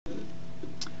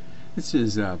This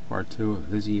is part 2 of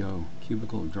Visio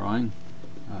Cubicle drawing.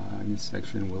 In this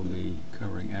section we'll be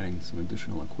covering adding some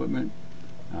additional equipment,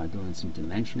 doing some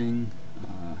dimensioning,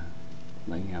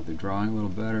 laying out the drawing a little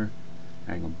better,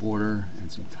 adding a border, and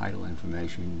some title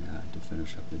information to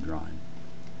finish up the drawing.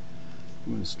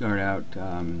 I'm going to start out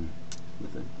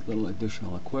with a little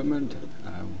additional equipment.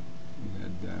 We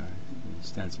had the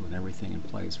stencil and everything in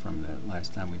place from the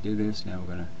last time we did this. Now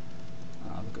we're going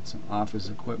to look at some office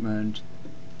equipment.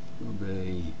 We'll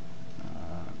be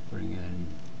putting in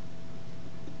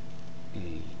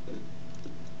a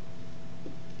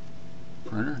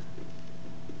printer.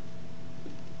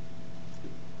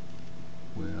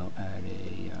 We'll add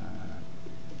a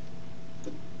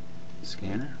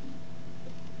scanner.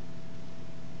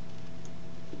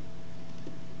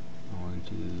 I'm going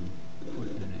to put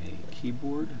in a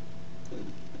keyboard.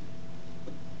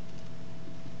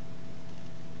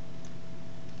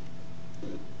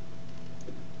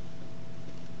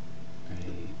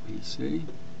 PC,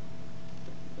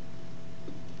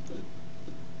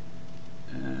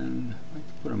 and I'd like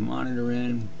to put a monitor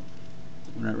in.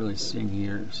 We're not really seeing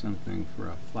here something for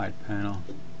a flat panel.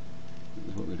 This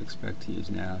is what we'd expect to use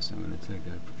now, so I'm going to take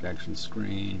a projection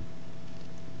screen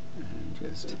and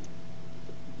just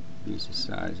reduce the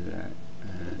size of that,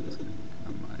 and it's going to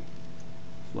become my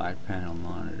flat panel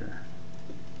monitor.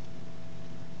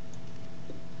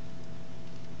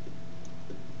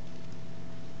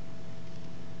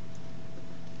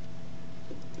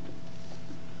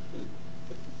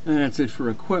 And that's it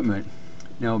for equipment.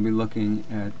 Now we'll be looking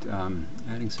at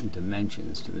adding some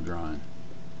dimensions to the drawing.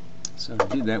 So to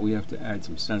do that, we have to add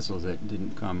some stencils that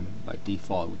didn't come by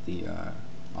default with the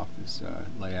office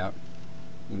layout.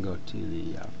 You can go to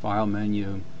the File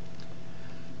menu,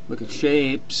 look at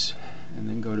Shapes, and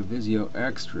then go to Visio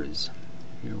Extras.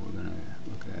 Here we're going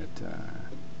to look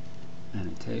at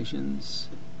annotations.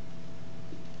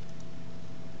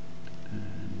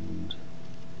 And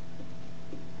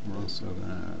we're also going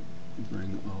to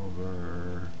bring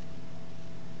over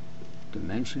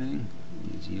dimensioning,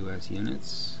 use US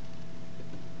units,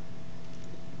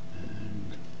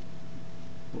 and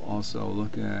we'll also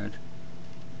look at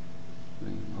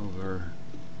bringing over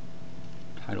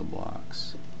title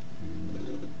blocks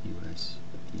in US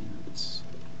units.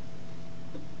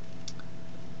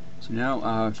 So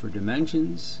now for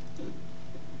dimensions,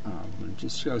 I'm going to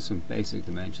just show some basic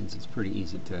dimensions. It's pretty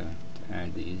easy to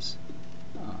add these.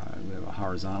 We have a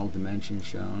horizontal dimension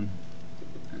shown,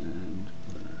 and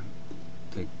we're going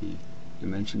to take the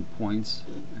dimension points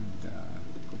and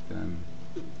put them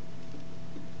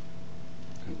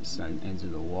at the side ends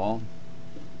of the wall,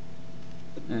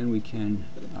 and we can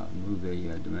move the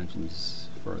dimensions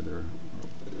further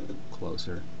or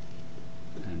closer,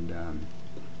 and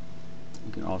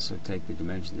we can also take the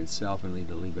dimension itself and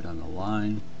leave it on the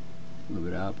line, move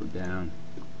it up or down.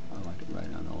 I like it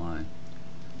right on the line.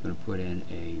 I'm going to put in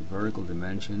a vertical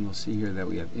dimension. We'll see here that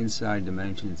we have inside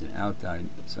dimensions and outside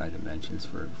dimensions.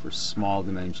 For small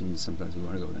dimensions, sometimes we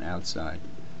want to go with an outside.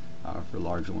 For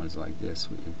larger ones like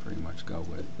this, we can pretty much go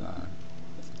with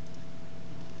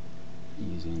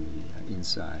using the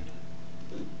inside.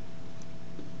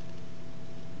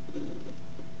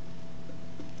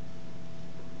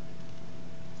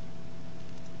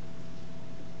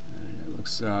 And it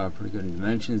looks pretty good in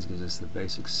dimensions, gives us the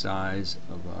basic size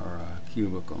of our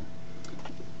cubicle.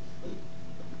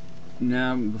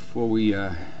 Now, before we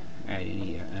add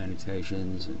any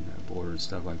annotations and border and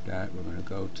stuff like that, we're going to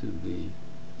go to the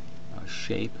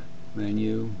Shape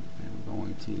menu, and we're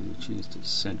going to choose to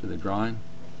center the drawing,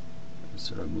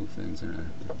 sort of move things in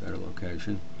a better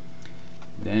location.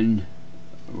 Then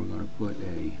we're going to put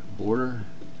a border,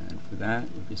 and for that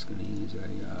we're just going to use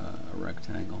a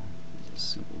rectangle. A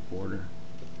simple border.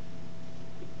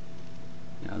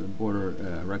 Now the border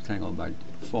rectangle by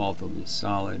default will be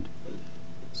solid,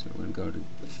 so we're going to go to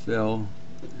Fill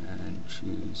and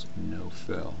choose No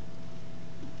Fill.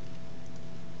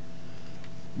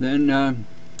 Then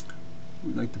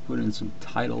we'd like to put in some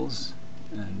titles,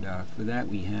 and for that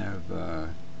we have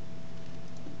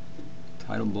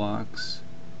title blocks,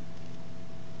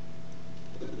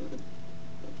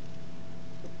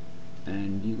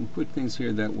 and you can put things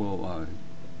here that will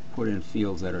put in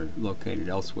fields that are located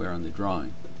elsewhere on the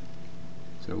drawing.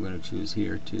 So we're going to choose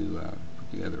here to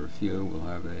put together a few. We'll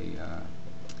have a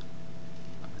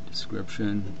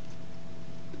description,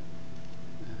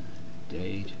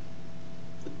 date.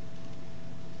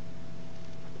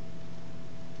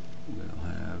 We'll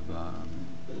have, I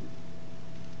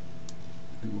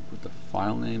think we'll put the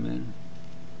file name in,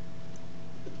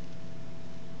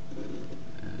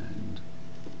 and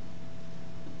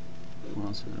we're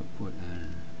also going to put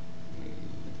in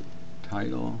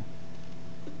title.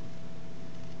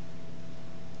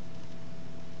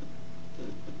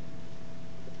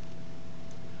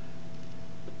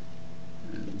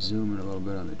 And zoom in a little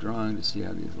bit on the drawing to see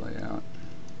how these lay out.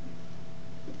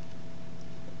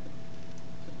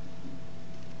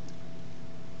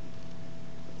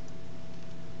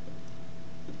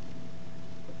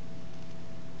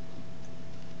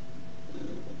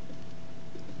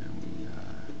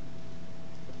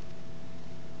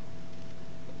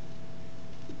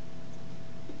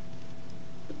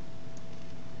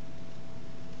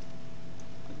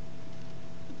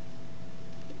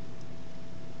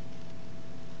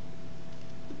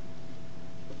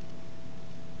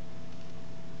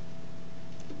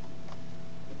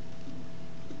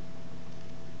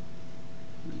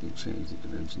 We can change the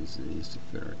dimensions of these to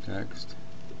fit our text.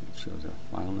 It shows our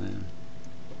file name.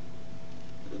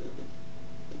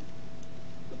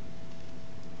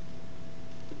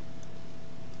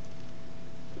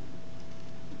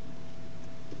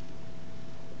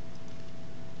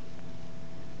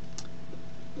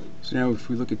 So now if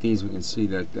we look at these, we can see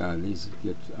that these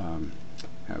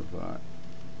have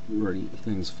already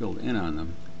things filled in on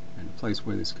them, and the place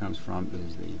where this comes from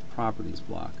is the properties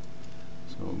block.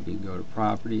 So we go to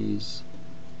properties,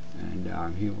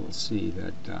 and here we'll see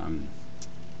that we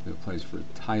have a place for a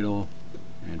title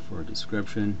and for a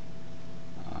description.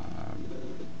 I'm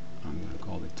going to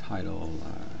call the title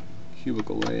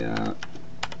Cubicle Layout,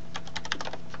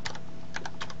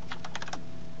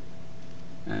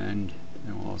 and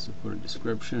then we'll also put a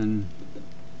description.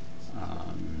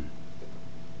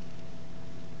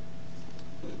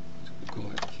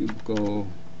 Call it Cubicle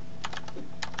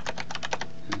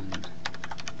and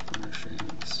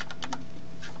furnishings.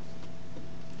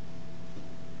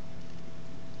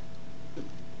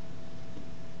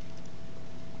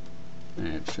 And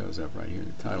it shows up right here in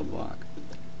the title block.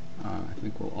 I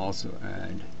think we'll also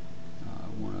add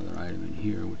one other item in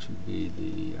here, which would be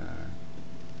the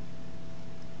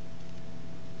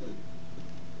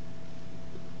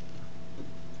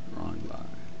drawn by.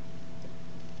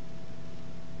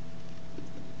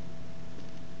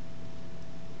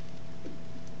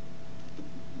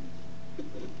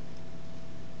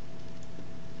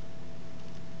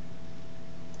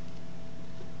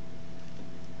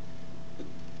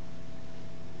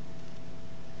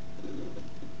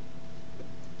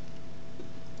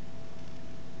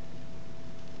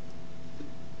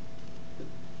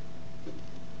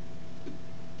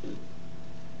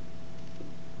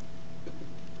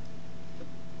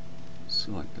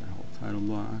 Select that whole title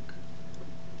block.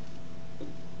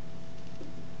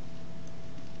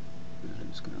 And I'm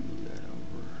just going to move that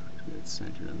over to get it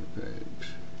centered on the page.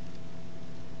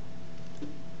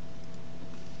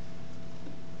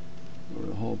 Go to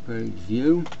the whole page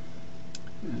view,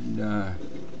 and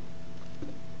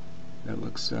that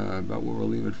looks about where we'll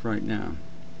leave it for right now.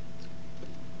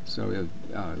 So we have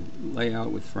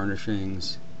layout with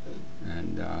furnishings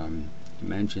and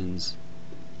dimensions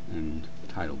and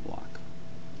title block.